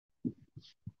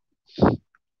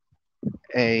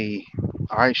A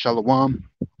All right, Shalom.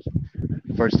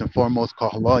 First and foremost,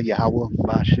 Kahala Yahweh,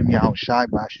 Bashim Yahweh Shai,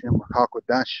 Bashim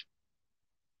Hakwadash.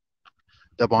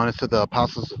 Double honors to the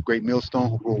apostles of Great Millstone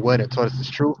who rule word and taught us this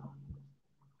truth.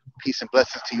 Peace and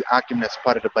blessings to you, Akim, that's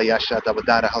part of the Bayasha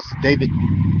Dabadada House of David.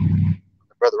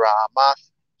 Brother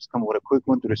Rahamath. Just coming with a quick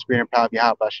one through the spirit and power of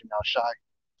Yahweh, Bashim Yahweh Shai.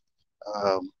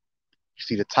 You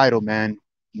see the title, man.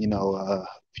 A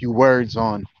few words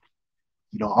on,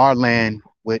 our land,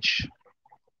 which,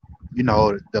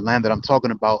 the land that I'm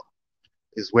talking about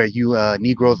is where you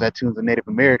Negroes, Latinos, and Native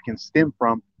Americans stem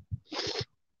from,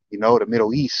 the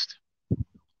Middle East,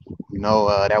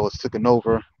 that was taken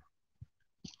over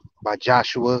by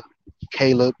Joshua,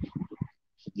 Caleb,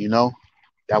 you know,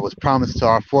 that was promised to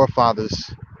our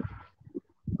forefathers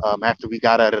after we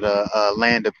got out of the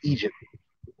land of Egypt.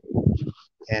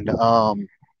 And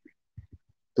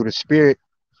through the spirit,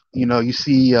 you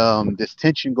see this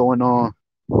tension going on,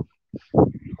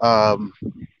 um,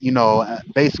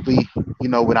 basically,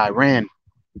 with Iran,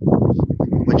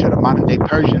 which are the modern day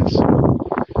Persians,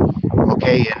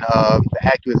 okay, and the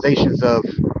accusations of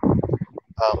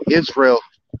Israel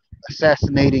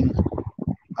assassinating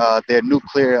their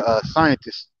nuclear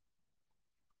scientists.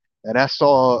 And that's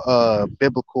all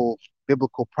biblical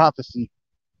prophecy,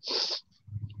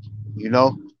 you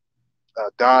know,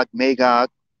 God, Magog,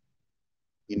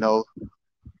 you know,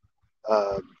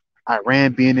 uh,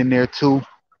 Iran being in there too,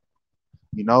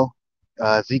 you know,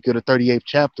 Ezekiel the 38th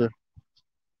chapter,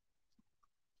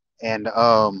 and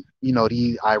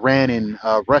the Iran and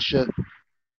Russia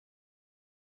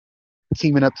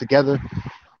teaming up together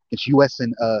against U.S.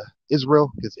 and Israel,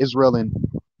 because Israel and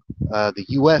the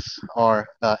U.S. are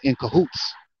in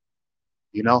cahoots.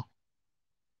 You know,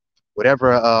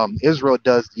 whatever Israel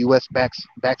does, the U.S.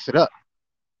 backs it up.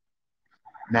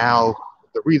 Now,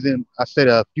 the reason I said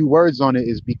a few words on it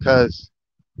is because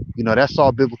that's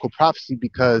all biblical prophecy.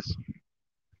 Because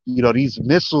these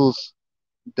missiles,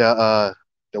 the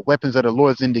weapons of the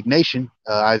Lord's indignation,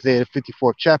 Isaiah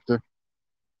 54th chapter.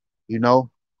 You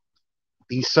know,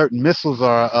 these certain missiles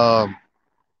are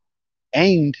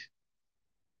aimed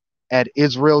at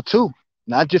Israel too,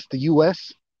 not just the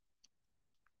U.S.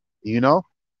 You know,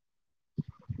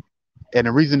 and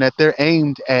the reason that they're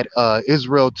aimed at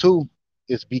Israel too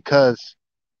is because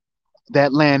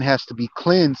that land has to be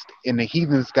cleansed, and the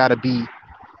heathens got to be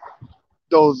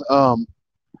those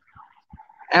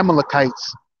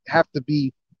Amalekites have to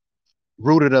be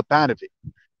rooted up out of it.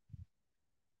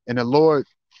 And the Lord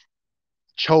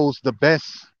chose the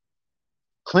best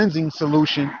cleansing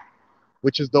solution,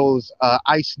 which is those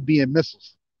ICBM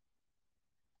missiles,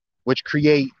 which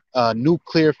create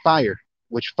nuclear fire,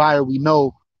 which fire we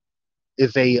know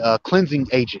is a cleansing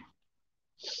agent.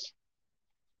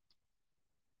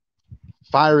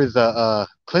 Fire is a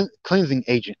cleansing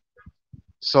agent.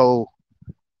 So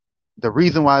the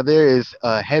reason why there is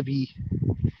heavy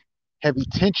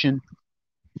tension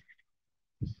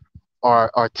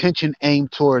or tension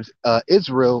aimed towards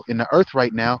Israel in the earth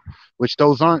right now, which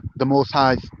those aren't the Most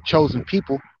High's chosen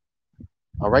people.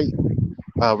 All right,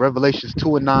 Revelations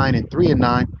 2:9 and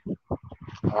 3:9.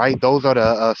 All right, those are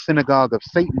the synagogue of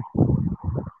Satan,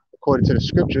 according to the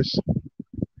scriptures,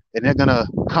 and they're gonna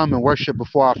come and worship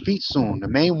before our feet soon. The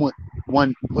main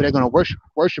one who they're gonna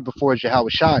worship before is Yahweh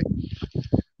Shai.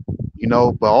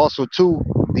 But also too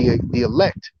the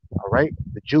elect. All right,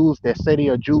 the Jews that say they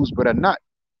are Jews but are not.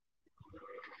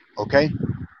 Okay,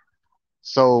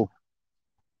 so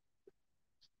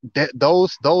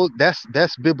those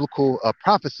that's biblical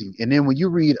prophecy. And then when you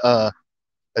read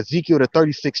Ezekiel the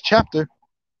 36th chapter,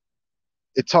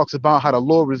 it talks about how the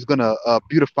Lord is going to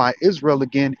beautify Israel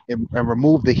again and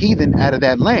remove the heathen out of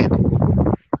that land.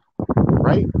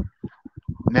 Right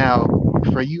now,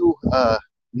 for you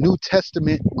New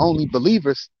Testament only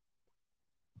believers,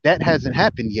 that hasn't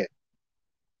happened yet.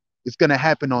 It's going to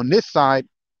happen on this side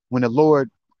when the Lord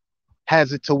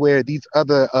has it to where these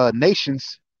other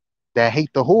nations that hate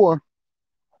the whore,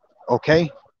 okay,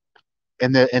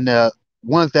 and the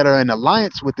ones that are in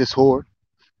alliance with this whore,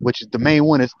 which is the main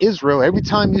one is Israel. Every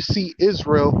time you see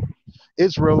Israel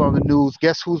on the news,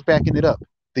 guess who's backing it up?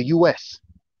 The U.S.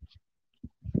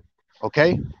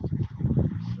 Okay,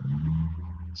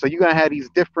 so you're gonna have these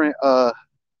different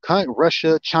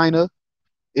Russia, China,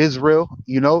 Israel.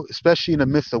 Especially in the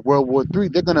midst of World War III,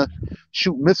 they're gonna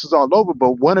shoot missiles all over.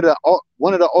 But one of the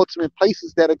ultimate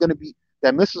places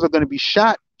that missiles are gonna be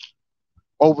shot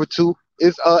over to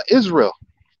is Israel.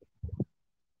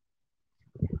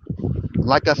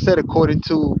 Like I said, according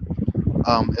to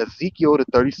Ezekiel the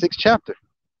 36th chapter.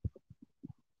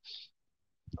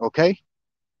 Okay,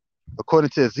 according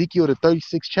to Ezekiel the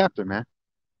 36th chapter, man.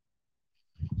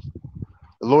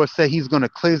 The Lord said He's going to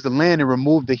cleanse the land and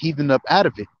remove the heathen up out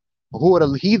of it. Who are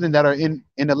the heathen that are in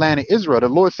the land of Israel? The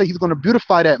Lord said He's going to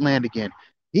beautify that land again.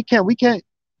 He can't. We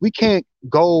can't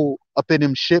go up in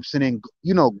them ships and then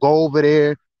go over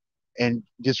there and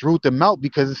just root them out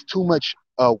because it's too much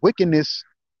wickedness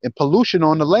and pollution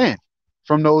on the land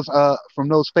from those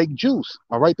fake Jews.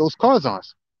 All right, those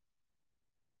Khazars.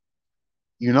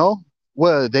 You know,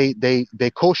 well they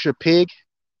kosher pig.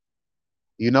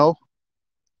 You know,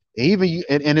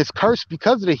 and it's cursed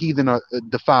because of the heathen are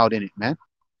defiled in it, man.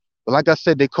 But like I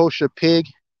said, they kosher pig.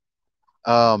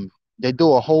 They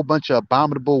do a whole bunch of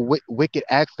abominable, wicked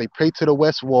acts. They pray to the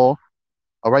west wall.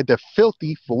 All right, they're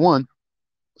filthy for one,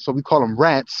 so we call them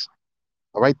rats.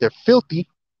 All right, they're filthy.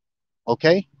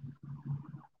 Okay,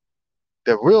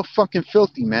 they're real fucking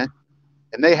filthy, man.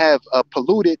 And they have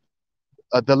polluted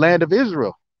the land of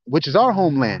Israel, which is our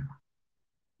homeland,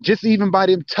 just even by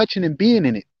them touching and being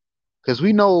in it. Because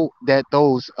we know that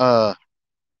those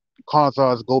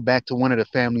Khazars go back to one of the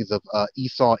families of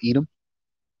Esau, Edom.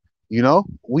 We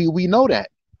know that.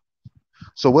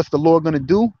 So what's the Lord gonna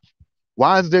do?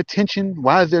 Why is there tension?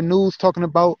 Why is there news talking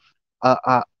about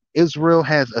Israel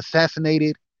has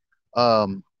assassinated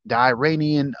the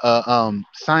Iranian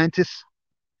scientists?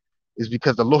 Is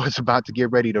because the Lord's about to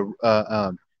get ready to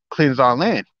cleanse our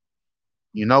land.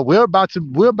 We're about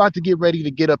to get ready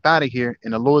to get up out of here,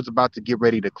 and the Lord's about to get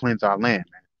ready to cleanse our land,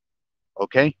 man.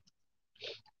 Okay,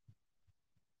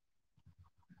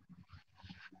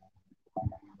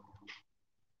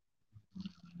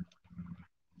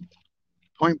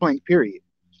 point blank, period.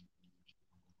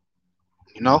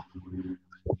 You know,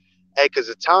 hey, because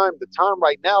the time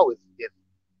right now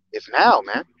is now,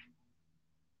 man.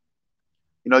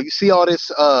 You see all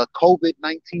this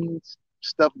COVID-19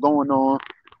 stuff going on.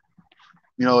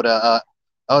 The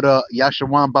Elder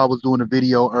Yashawamba was doing a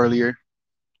video earlier.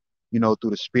 Through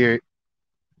the spirit.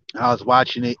 I was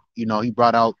watching it. He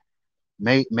brought out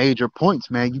major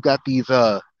points, man. You got these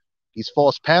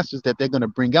false pastors that they're gonna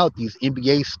bring out, these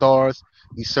NBA stars,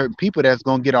 these certain people that's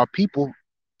gonna get our people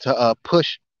to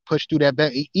push through that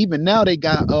back. Even now they're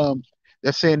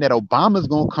saying that Obama's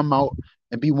gonna come out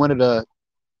and be one of the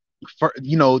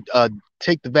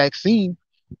take the vaccine,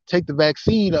 take the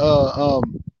vaccine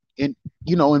in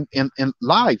in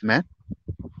live, man.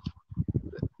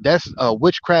 That's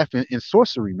witchcraft and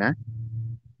sorcery, man.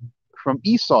 From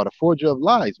Esau, the forger of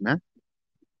lies, man.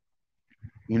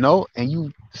 And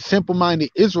you simple-minded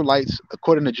Israelites,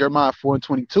 according to Jeremiah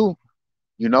 4:22,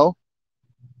 you know,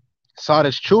 saw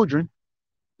as children,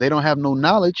 they don't have no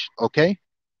knowledge, okay?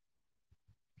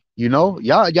 Y'all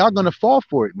gonna fall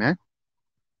for it, man.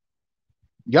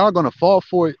 Y'all gonna fall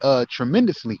for it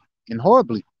tremendously and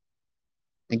horribly.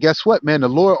 And guess what, man? The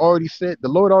Lord already said,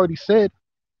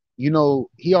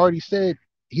 he already said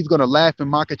he's gonna laugh and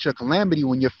mock at your calamity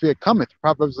when your fear cometh.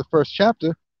 Proverbs the first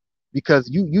chapter, because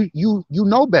you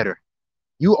know better.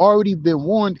 You already been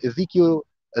warned, Ezekiel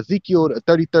the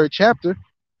 33rd chapter.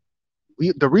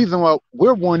 The reason why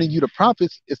we're warning you, the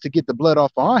prophets, is to get the blood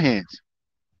off our hands.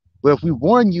 But if we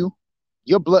warn you,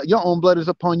 your own blood is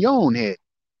upon your own head.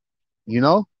 You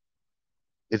know,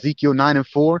 Ezekiel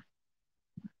 9:4,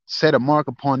 set a mark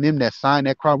upon them that sign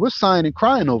that cry. We're sighing and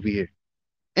crying over here,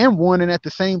 and warning at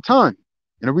the same time.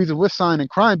 And the reason we're sighing and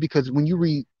crying, because when you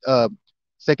read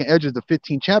Second Ezra, the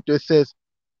 15th chapter, it says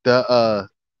the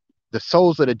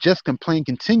souls of the just complain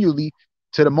continually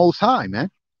to the Most High, man.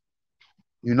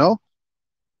 You know,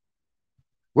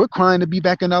 we're crying to be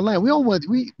back in our land. We don't want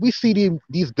we see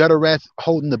these gutter rats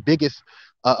holding the biggest,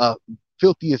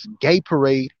 filthiest gay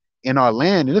parade in our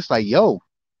land, and it's like, yo,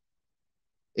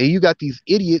 and you got these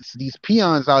idiots, these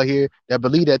peons out here that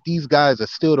believe that these guys are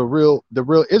still the real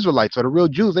Israelites or the real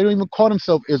Jews. They don't even call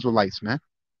themselves Israelites, man.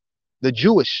 The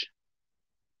Jewish,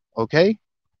 okay.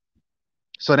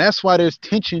 So that's why there's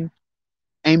tension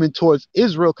aiming towards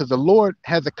Israel, because the Lord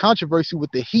has a controversy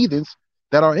with the heathens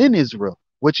that are in Israel,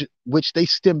 which they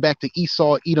stem back to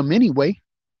Esau, Edom anyway.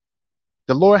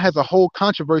 The Lord has a whole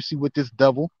controversy with this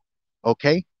devil,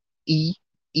 okay? E,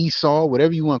 Esau,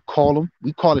 whatever you want to call him.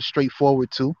 We call it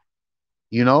straightforward too,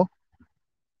 you know.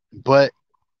 But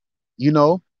you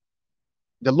know,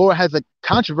 the Lord has a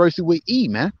controversy with E,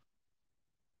 man,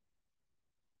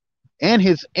 and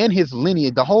his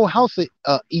lineage, the whole house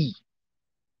of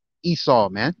Esau,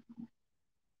 man,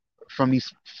 from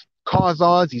these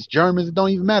Khazars, these Germans. It don't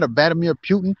even matter, Vladimir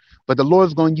Putin, but the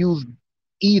Lord's gonna use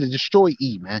E to destroy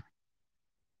E, man.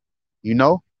 You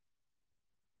know,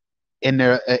 in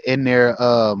their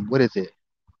what is it?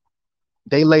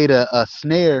 They laid a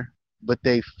snare, but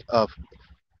they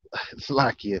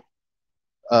Slovakia.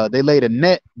 they laid a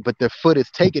net, but their foot is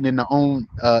taken in an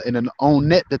own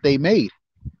net that they made.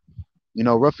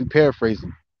 Roughly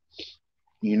paraphrasing.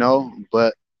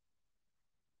 But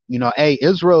hey,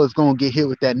 Israel is gonna get hit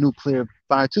with that nuclear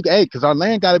fire too. Hey, because our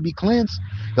land got to be cleansed.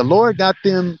 The Lord got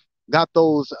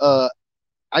those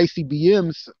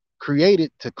ICBMs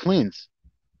created to cleanse,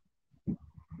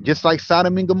 just like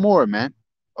Sodom and Gomorrah, man.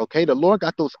 Okay, the Lord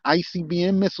got those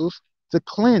ICBM missiles to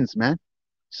cleanse, man.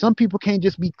 Some people can't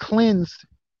just be cleansed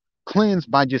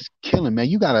by just killing, man.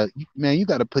 You gotta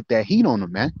put that heat on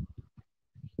them, man.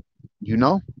 You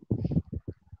know,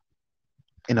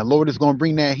 and the Lord is gonna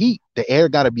bring that heat. The air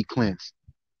gotta be cleansed.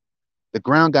 The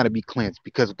ground gotta be cleansed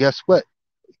because guess what?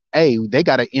 Hey, they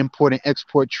gotta import and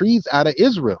export trees out of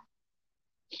Israel.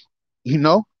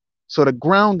 So the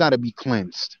ground gotta be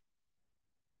cleansed.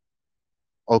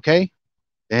 Okay,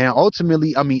 and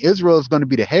ultimately, I mean, Israel is going to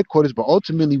be the headquarters, but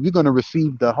ultimately, we're going to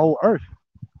receive the whole earth.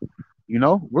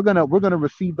 We're gonna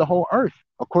receive the whole earth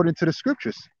according to the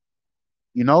scriptures.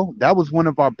 That was one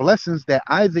of our blessings that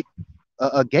Isaac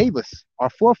gave us, our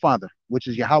forefather, which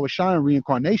is Yahweh Shai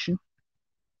reincarnation.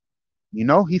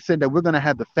 He said that we're gonna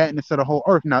have the fatness of the whole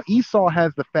earth. Now Esau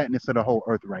has the fatness of the whole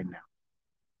earth right now.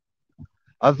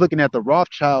 I was looking at the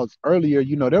Rothschilds earlier.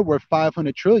 They're worth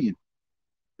 500 trillion.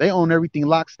 They own everything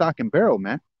lock, stock, and barrel,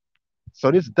 man.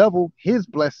 So this double, his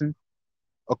blessing,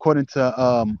 according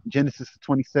to Genesis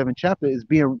 27 chapter, is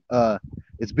being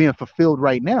fulfilled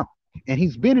right now, and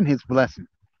he's been in his blessing.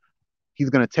 He's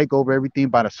gonna take over everything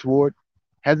by the sword.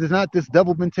 Has it not this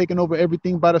devil been taking over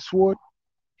everything by the sword?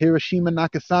 Hiroshima,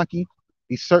 Nagasaki,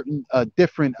 these certain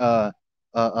different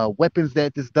weapons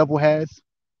that this devil has.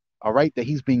 All right, that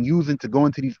he's been using to go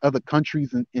into these other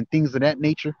countries and things of that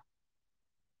nature.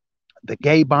 The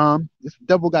gay bomb. This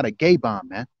devil got a gay bomb,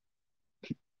 man.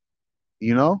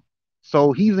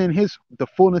 So he's in the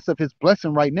fullness of his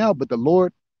blessing right now, but the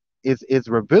Lord is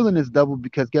revealing his devil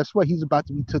because guess what? He's about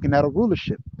to be taken out of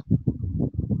rulership.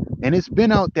 And it's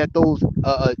been out that those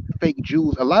fake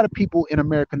Jews, a lot of people in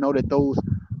America know that those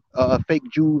fake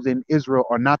Jews in Israel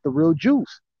are not the real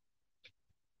Jews.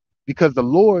 Because the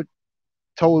Lord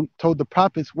told the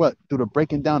prophets what? Through the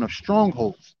breaking down of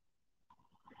strongholds.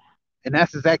 And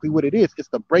that's exactly what it is. It's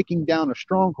the breaking down of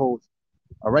strongholds.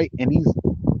 All right. And these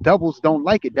devils don't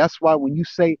like it. That's why when you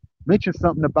mention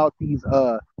something about these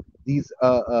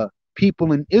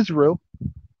people in Israel,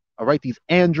 all right, these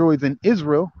androids in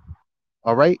Israel,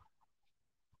 all right,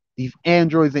 these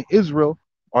androids in Israel,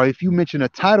 or if you mention a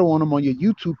title on them on your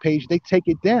YouTube page, they take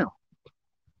it down.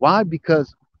 Why?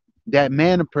 Because that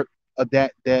man of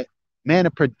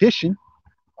perdition,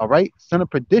 all right, son of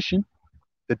perdition,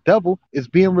 the devil is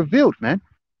being revealed, man,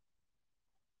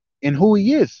 and who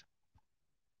he is.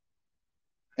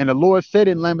 And the Lord said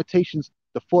in Lamentations,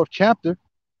 the 4th chapter,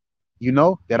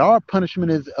 that our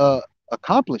punishment is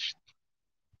accomplished.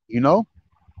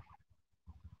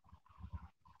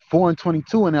 4 and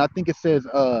 22, and I think it says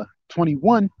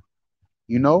 21.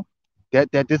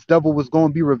 That this devil was going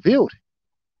to be revealed.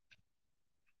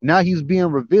 Now he's being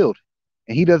revealed,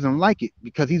 and he doesn't like it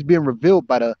because he's being revealed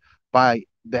by the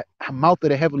mouth of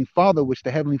the Heavenly Father, which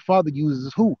the Heavenly Father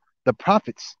uses who? The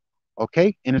prophets.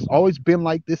 Okay, and it's always been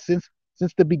like this since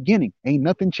the beginning. Ain't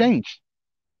nothing changed.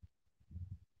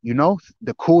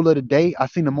 The cool of the day. I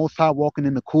seen the Most High walking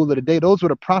in the cool of the day. Those were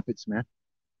the prophets, man.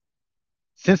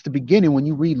 Since the beginning, when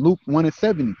you read Luke 1 and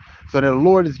 70, so that the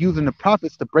Lord is using the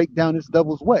prophets to break down his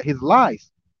devil's what? His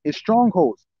lies, his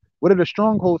strongholds. What are the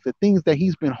strongholds? The things that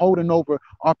he's been holding over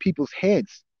our people's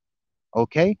heads.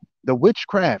 Okay? The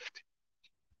witchcraft.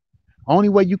 Only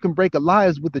way you can break a lie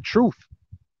is with the truth.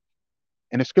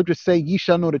 And the scriptures say, ye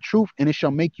shall know the truth, and it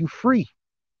shall make you free.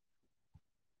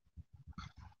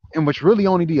 And which really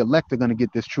only the elect are going to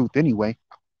get this truth anyway.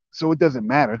 So it doesn't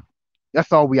matter.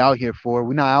 That's all we out here for.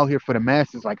 We're not out here for the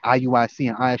masses like IUIC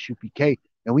and ISUPK.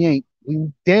 And we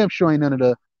damn sure ain't none of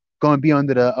the going to be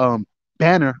under the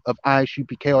banner of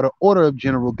ISUPK or the order of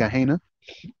General Gehenna.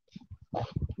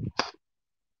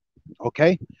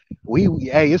 Okay?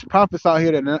 Hey, it's prophets out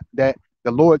here that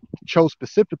the Lord chose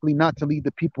specifically not to lead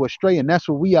the people astray. And that's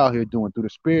what we out here doing through the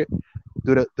Spirit,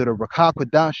 through the Rakah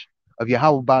Kodash of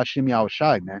Yahweh Ba'ashim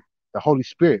Yahushai, man. The Holy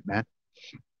Spirit, man.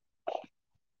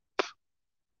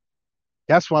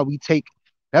 That's why we take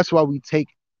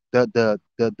the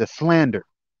slander.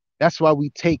 That's why we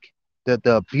take the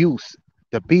abuse,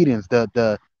 the beatings,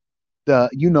 the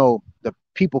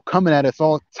people coming at us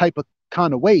all type of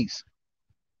kind of ways.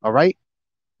 All right?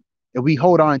 And we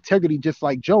hold our integrity just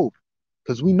like Job.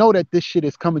 Because we know that this shit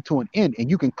is coming to an end, and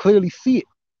you can clearly see it.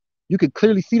 You can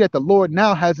clearly see that the Lord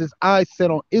now has his eyes set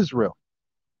on Israel.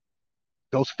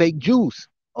 Those fake Jews,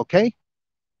 okay?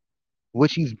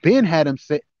 which he's been had him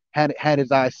set had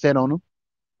his eyes set on him.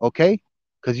 Okay,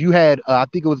 because you had I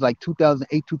think it was like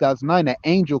 2008, 2009. That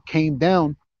angel came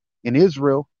down in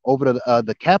Israel over to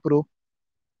the capital,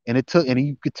 and it took, and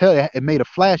you could tell it made a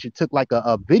flash. It took like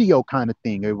a video kind of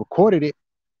thing. It recorded it,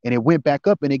 and it went back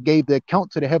up, and it gave the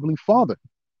account to the Heavenly Father.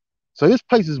 So this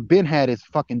place has been had its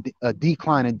fucking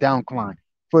decline and downcline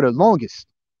for the longest.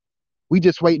 We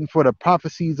just waiting for the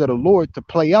prophecies of the Lord to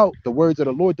play out, the words of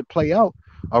the Lord to play out.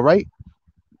 All right.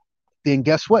 Then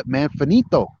guess what, man?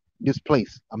 Finito. This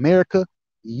place, America,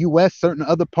 U.S., certain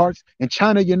other parts, and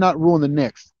China. You're not ruling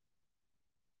next.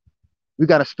 We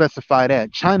got to specify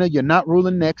that. China, you're not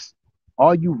ruling next.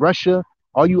 All you Russia,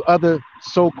 all you other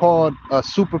so-called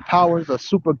superpowers or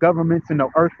super governments in the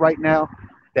earth right now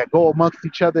that go amongst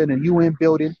each other in a UN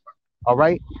building, all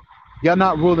right? You're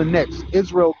not ruling next.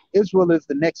 Israel is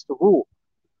the next to rule,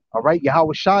 all right?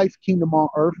 Yahweh Shai's kingdom on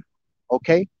earth,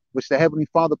 okay, which the Heavenly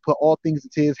Father put all things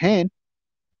into his hand.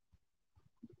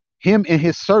 Him and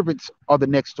his servants are the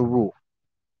next to rule.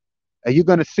 And you're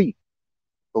going to see.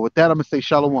 But with that, I'm going to say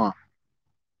Shalom.